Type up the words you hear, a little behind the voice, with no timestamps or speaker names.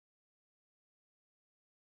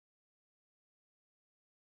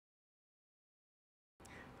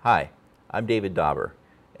Hi, I'm David Dauber,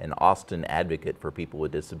 an Austin advocate for people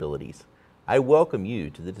with disabilities. I welcome you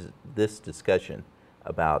to this discussion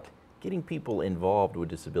about getting people involved with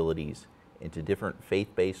disabilities into different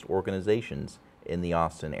faith-based organizations in the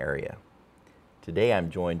Austin area. Today I'm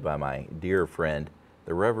joined by my dear friend,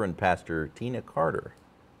 the Reverend Pastor Tina Carter.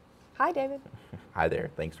 Hi, David. Hi there,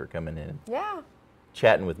 thanks for coming in and Yeah.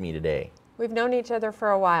 chatting with me today. We've known each other for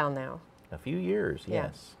a while now. A few years, Yeah.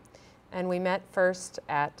 yes. And we met first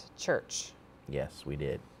at church. Yes, we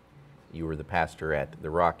did. You were the pastor at the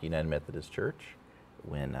Rock United Methodist Church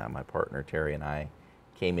when my partner Terry and I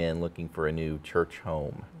came in looking for a new church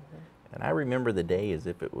home. And I remember the day as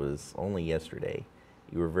if it was only yesterday.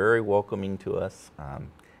 You were very welcoming to us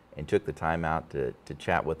and took the time out to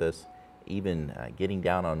chat with us, even getting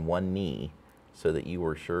down on one knee so that you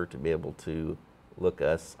were sure to be able to look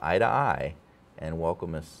us eye to eye and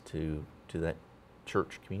welcome us to that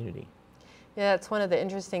church community. Yeah, it's one of the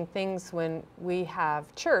interesting things when we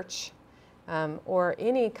have church or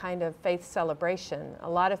any kind of faith celebration. A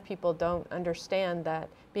lot of people don't understand that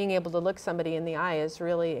being able to look somebody in the eye is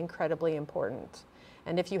really incredibly important.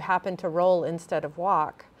 And if you happen to roll instead of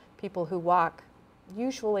walk, people who walk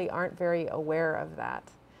usually aren't very aware of that.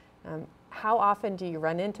 How often do you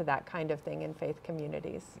run into that kind of thing in faith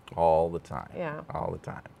communities? All the time. Yeah. All the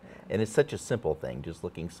time. And it's such a simple thing, just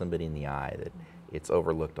looking somebody in the eye, that it's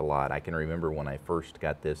overlooked a lot. I can remember when I first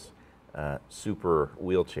got this super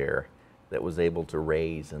wheelchair that was able to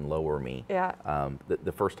raise and lower me. Yeah.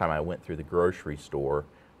 The first time I went through the grocery store,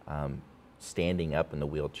 standing up in the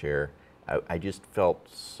wheelchair, I just felt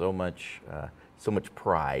so much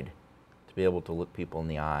pride to be able to look people in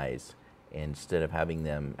the eyes instead of having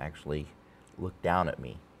them actually look down at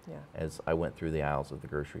me as I went through the aisles of the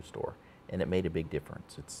grocery store. And it made a big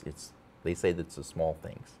difference. They say that it's the small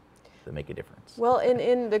things that make a difference. Well,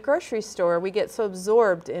 in the grocery store, we get so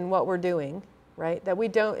absorbed in what we're doing, right, that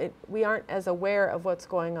we aren't as aware of what's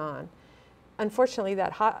going on. Unfortunately,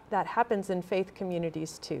 that happens in faith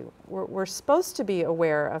communities too. We're supposed to be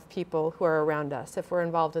aware of people who are around us if we're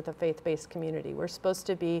involved with a faith-based community. We're supposed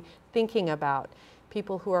to be thinking about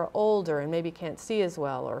people who are older and maybe can't see as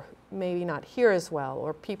well, or maybe not hear as well,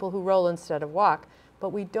 or people who roll instead of walk, but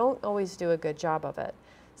we don't always do a good job of it.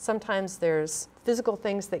 Sometimes there's physical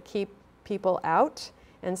things that keep people out,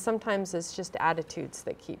 and sometimes it's just attitudes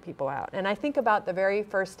that keep people out. And I think about the very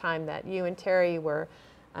first time that you and Terry were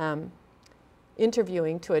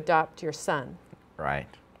interviewing to adopt your son. Right.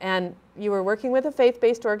 And you were working with a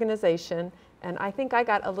faith-based organization, and I think I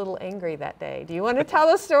got a little angry that day. Do you want to tell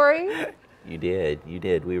the story? You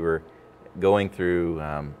did. We were going through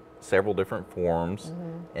several different forms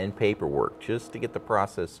and paperwork just to get the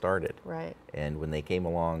process started. Right. And when they came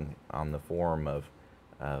along on the form of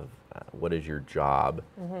what is your job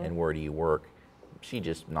and where do you work, she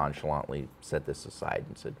just nonchalantly set this aside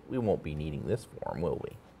and said, "We won't be needing this form, will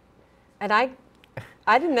we?" And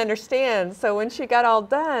I didn't understand. So when she got all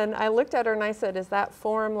done, I looked at her and I said, "Is that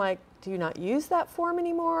form do you not use that form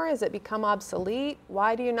anymore? Has it become obsolete?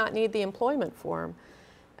 Why do you not need the employment form?"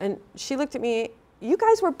 And she looked at me. You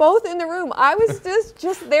guys were both in the room. I was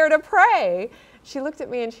just there to pray. She looked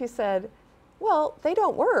at me and she said, "Well, they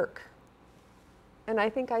don't work." And I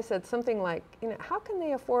think I said something like, "How can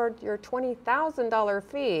they afford your $20,000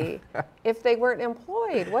 fee if they weren't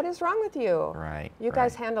employed? What is wrong with you?" Right. You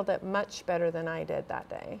guys handled it much better than I did that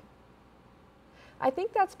day. I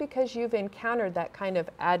think that's because you've encountered that kind of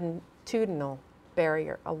attitudinal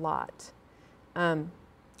barrier a lot.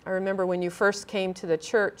 I remember when you first came to the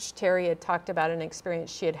church, Terry had talked about an experience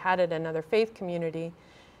she had had at another faith community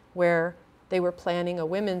where they were planning a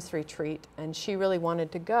women's retreat, and she really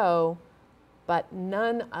wanted to go, but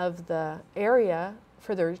none of the area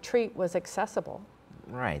for the retreat was accessible.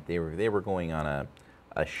 Right. They were going on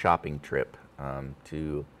a shopping trip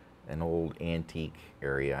to an old antique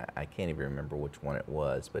area. I can't even remember which one it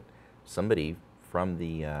was, but somebody from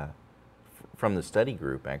the study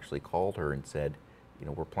group actually called her and said,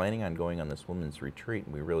 "We're planning on going on this women's retreat,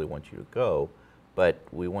 and we really want you to go, but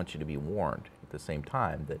we want you to be warned at the same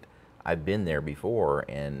time that I've been there before,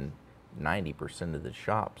 and 90% of the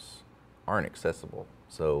shops aren't accessible.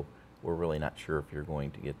 So we're really not sure if you're going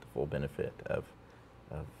to get the full benefit of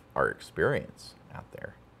our experience out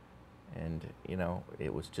there." And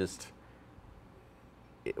it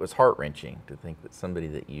was heart-wrenching to think that somebody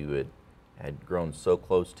that you had grown so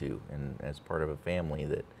close to and as part of a family,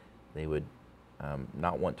 that they would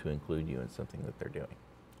not want to include you in something that they're doing.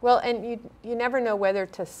 Well, and you never know whether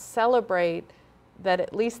to celebrate that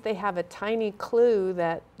at least they have a tiny clue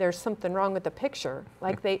that there's something wrong with the picture,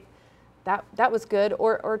 like that was good,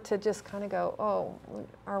 or to just kind of go, "Oh,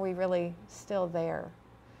 are we really still there?"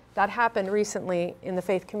 that happened recently in the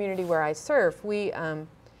faith community where I serve. We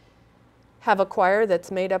have a choir that's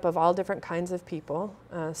made up of all different kinds of people.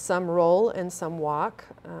 Some roll and some walk.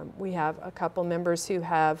 We have a couple members who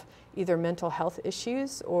have either mental health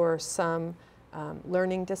issues or some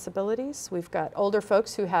learning disabilities. We've got older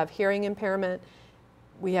folks who have hearing impairment.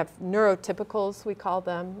 We have neurotypicals, we call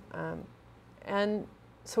them. And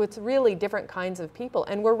so it's really different kinds of people.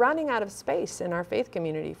 And we're running out of space in our faith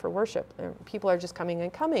community for worship. People are just coming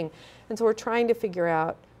and coming. And so we're trying to figure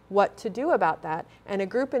out what to do about that. And a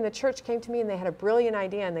group in the church came to me and they had a brilliant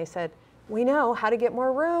idea and they said, we know how to get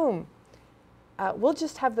more room. We'll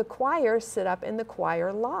just have the choir sit up in the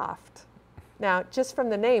choir loft. Now, just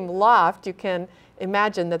from the name loft, you can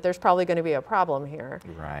imagine that there's probably going to be a problem here.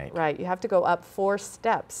 Right. Right. You have to go up 4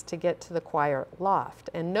 steps to get to the choir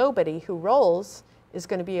loft. And nobody who rolls is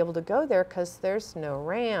going to be able to go there because there's no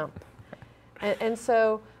ramp. And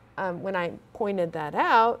so when I pointed that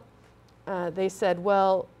out, they said,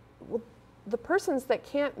 well, the persons that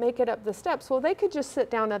can't make it up the steps, well, they could just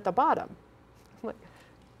sit down at the bottom.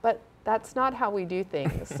 But that's not how we do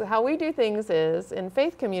things. So how we do things is, in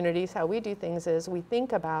faith communities, how we do things is we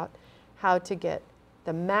think about how to get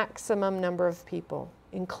the maximum number of people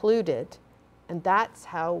included, and that's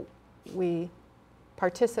how we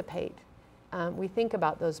participate. We think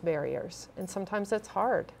about those barriers, and sometimes it's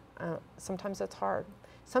hard. Sometimes it's hard.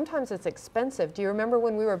 Sometimes it's expensive. Do you remember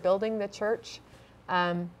when we were building the church?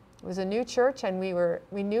 It was a new church, and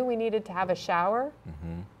we knew we needed to have a shower.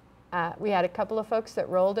 We had a couple of folks that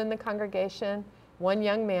rolled in the congregation, one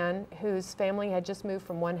young man whose family had just moved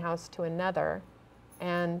from one house to another,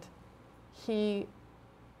 and the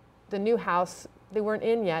new house, they weren't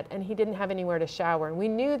in yet, and he didn't have anywhere to shower. And we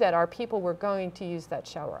knew that our people were going to use that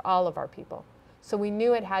shower, all of our people. So we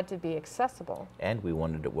knew it had to be accessible. And we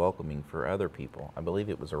wanted it welcoming for other people. I believe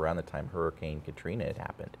it was around the time Hurricane Katrina had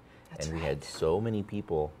happened. That's and we right. had so many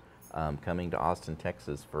people coming to Austin,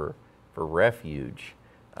 Texas for refuge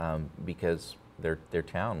because their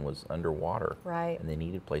town was underwater. Right. And they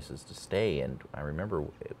needed places to stay. And I remember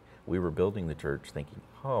we were building the church thinking,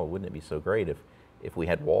 oh, wouldn't it be so great if we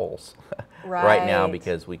had walls right now, Right.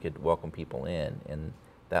 because we could welcome people in. And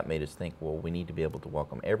that made us think, well, we need to be able to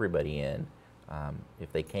welcome everybody in.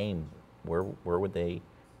 If they came, where would they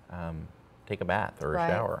take a bath or a Right.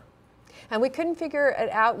 shower? And we couldn't figure it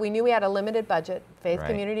out. We knew we had a limited budget. Faith Right.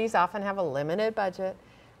 communities often have a limited budget.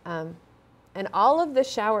 And all of the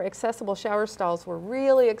accessible shower stalls were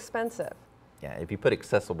really expensive. Yeah, if you put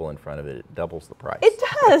accessible in front of it, it doubles the price. It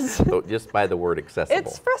does. So just by the word accessible.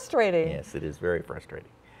 It's frustrating. Yes, it is very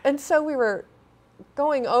frustrating. And so we were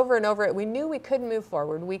going over and over it. We knew we couldn't move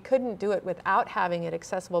forward. We couldn't do it without having it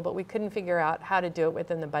accessible, but we couldn't figure out how to do it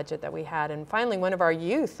within the budget that we had. And finally, one of our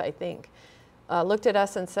youth, I think, looked at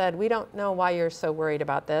us and said, we don't know why you're so worried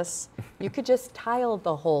about this. You could just tile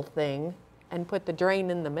the whole thing and put the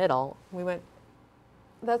drain in the middle. We went,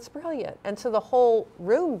 that's brilliant. And so the whole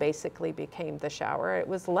room basically became the shower. It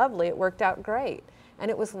was lovely. It worked out great.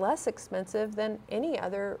 And it was less expensive than any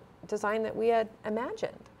other design that we had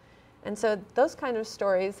imagined. And so those kind of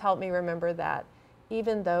stories help me remember that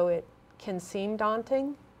even though it can seem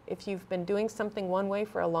daunting, if you've been doing something one way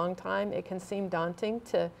for a long time, it can seem daunting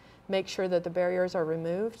to make sure that the barriers are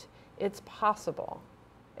removed. It's possible.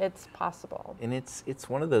 It's possible. And it's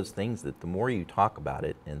one of those things that the more you talk about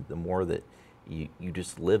it and the more that you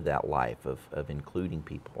just live that life of including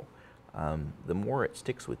people, the more it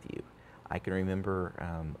sticks with you. I can remember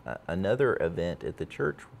another event at the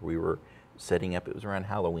church where we were setting up. It was around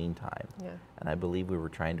Halloween time. Yeah. And I believe we were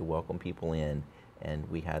trying to welcome people in, and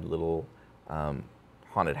we had little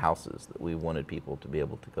haunted houses that we wanted people to be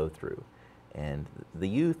able to go through. And the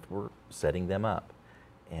youth were setting them up.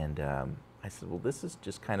 And I said, well, this is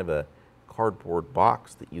just kind of a cardboard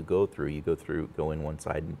box that you go through. You go in one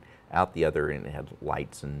side and out the other, and it had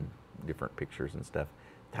lights and different pictures and stuff.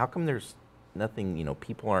 How come there's nothing,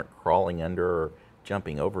 people aren't crawling under or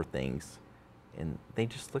jumping over things? And they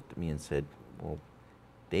just looked at me and said, well,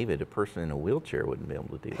 David, a person in a wheelchair wouldn't be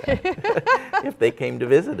able to do that. If they came to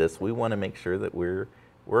visit us, we want to make sure that we're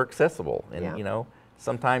accessible. And, Yeah.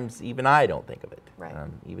 Sometimes even I don't think of it. Right.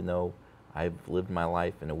 Even though I've lived my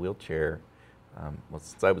life in a wheelchair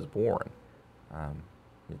since I was born.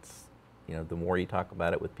 It's, the more you talk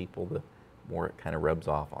about it with people, the more it kind of rubs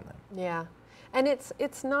off on them. Yeah. And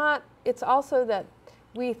it's also that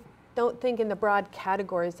we don't think in the broad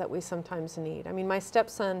categories that we sometimes need. I mean, my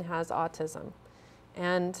stepson has autism,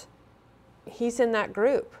 and he's in that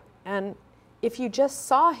group. And if you just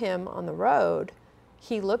saw him on the road,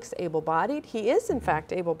 he looks able-bodied. He is, in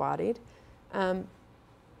fact, able-bodied.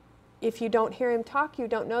 If you don't hear him talk, you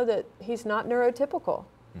don't know that he's not neurotypical.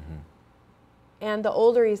 And the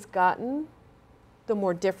older he's gotten, the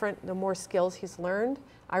more skills he's learned.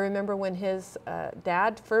 I remember when his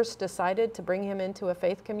dad first decided to bring him into a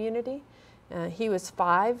faith community. He was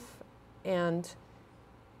 5, and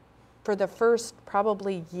for the first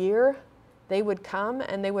probably year, they would come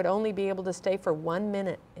and they would only be able to stay for 1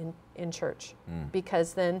 minute in church,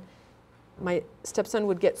 because then my stepson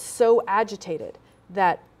would get so agitated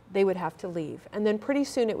that they would have to leave. And then pretty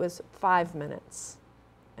soon it was 5 minutes,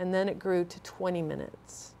 and then it grew to 20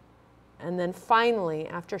 minutes. And then finally,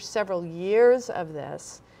 after several years of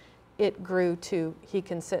this, it grew to he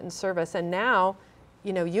can sit in service. And now,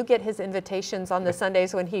 you know, you get his invitations on the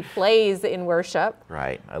Sundays when he plays in worship.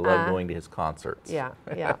 Right. I love going to his concerts. Yeah,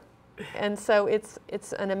 yeah. And so it's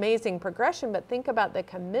an amazing progression, but think about the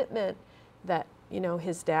commitment that, you know,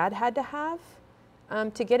 his dad had to have.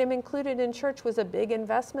 To get him included in church was a big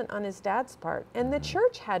investment on his dad's part. And the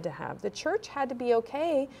church had to have. The church had to be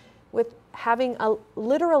okay with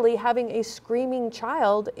literally having a screaming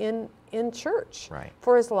child in church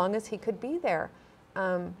for as long as he could be there.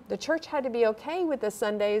 The church had to be okay with the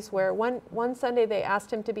Sundays where one Sunday they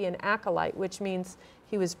asked him to be an acolyte, which means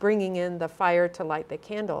he was bringing in the fire to light the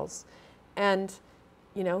candles. And,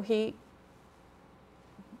 you know,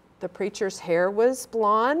 the preacher's hair was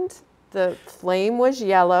blonde, the flame was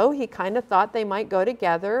yellow. He kind of thought they might go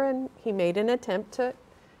together, and he made an attempt to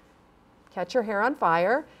catch her hair on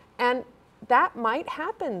fire. And that might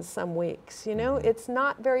happen some weeks, you know. It's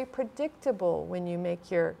not very predictable when you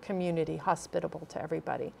make your community hospitable to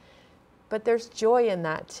everybody. But there's joy in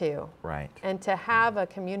that too. Right. And to have a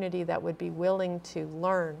community that would be willing to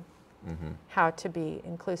learn how to be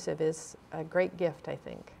inclusive is a great gift, I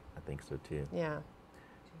think. I think so too. Yeah.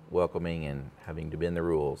 Welcoming and having to bend the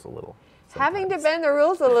rules a little. Having to bend the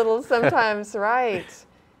rules a little sometimes, right.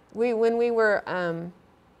 When we were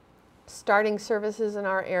starting services in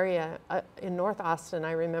our area in North Austin,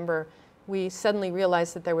 I remember we suddenly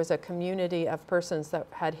realized that there was a community of persons that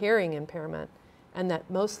had hearing impairment and that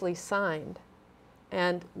mostly signed.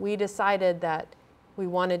 And we decided that we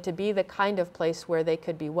wanted to be the kind of place where they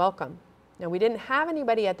could be welcome. Now, we didn't have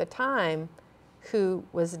anybody at the time who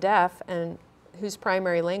was deaf and whose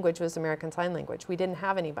primary language was American Sign Language. We didn't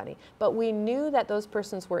have anybody, but we knew that those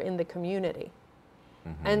persons were in the community.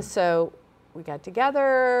 And so we got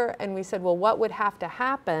together and we said, well, what would have to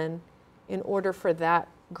happen in order for that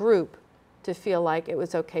group to feel like it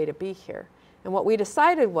was okay to be here? And what we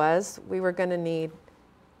decided was we were going to need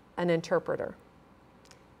an interpreter.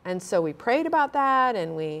 And so we prayed about that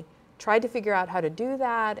and we tried to figure out how to do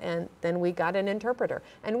that, and then we got an interpreter.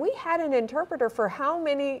 And we had an interpreter for how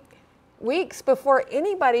many weeks before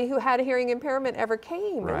anybody who had a hearing impairment ever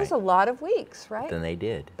came? It was a lot of weeks, right? But then they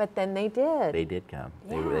did. But then they did. They did come.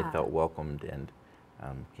 Yeah. They felt welcomed and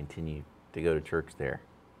continued to go to church there.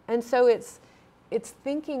 And so it's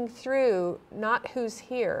thinking through not who's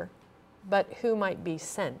here, but who might be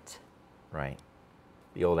sent. Right.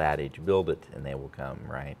 The old adage, build it and they will come,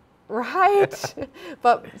 right? Right.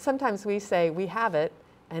 But sometimes we say, we have it,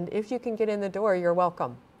 and if you can get in the door, you're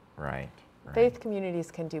welcome. Right. Faith communities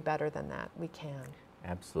can do better than that. We can.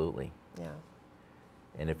 Absolutely. Yeah.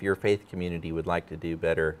 And if your faith community would like to do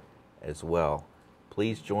better as well,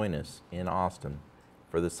 please join us in Austin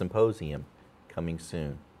for the symposium coming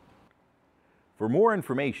soon. For more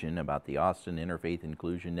information about the Austin Interfaith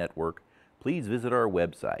Inclusion Network, please visit our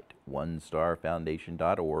website,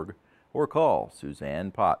 onestarfoundation.org, or call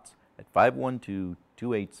Suzanne Potts at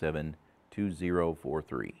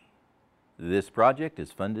 512-287-2043. This project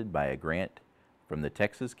is funded by a grant from the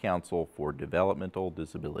Texas Council for Developmental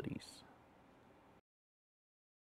Disabilities.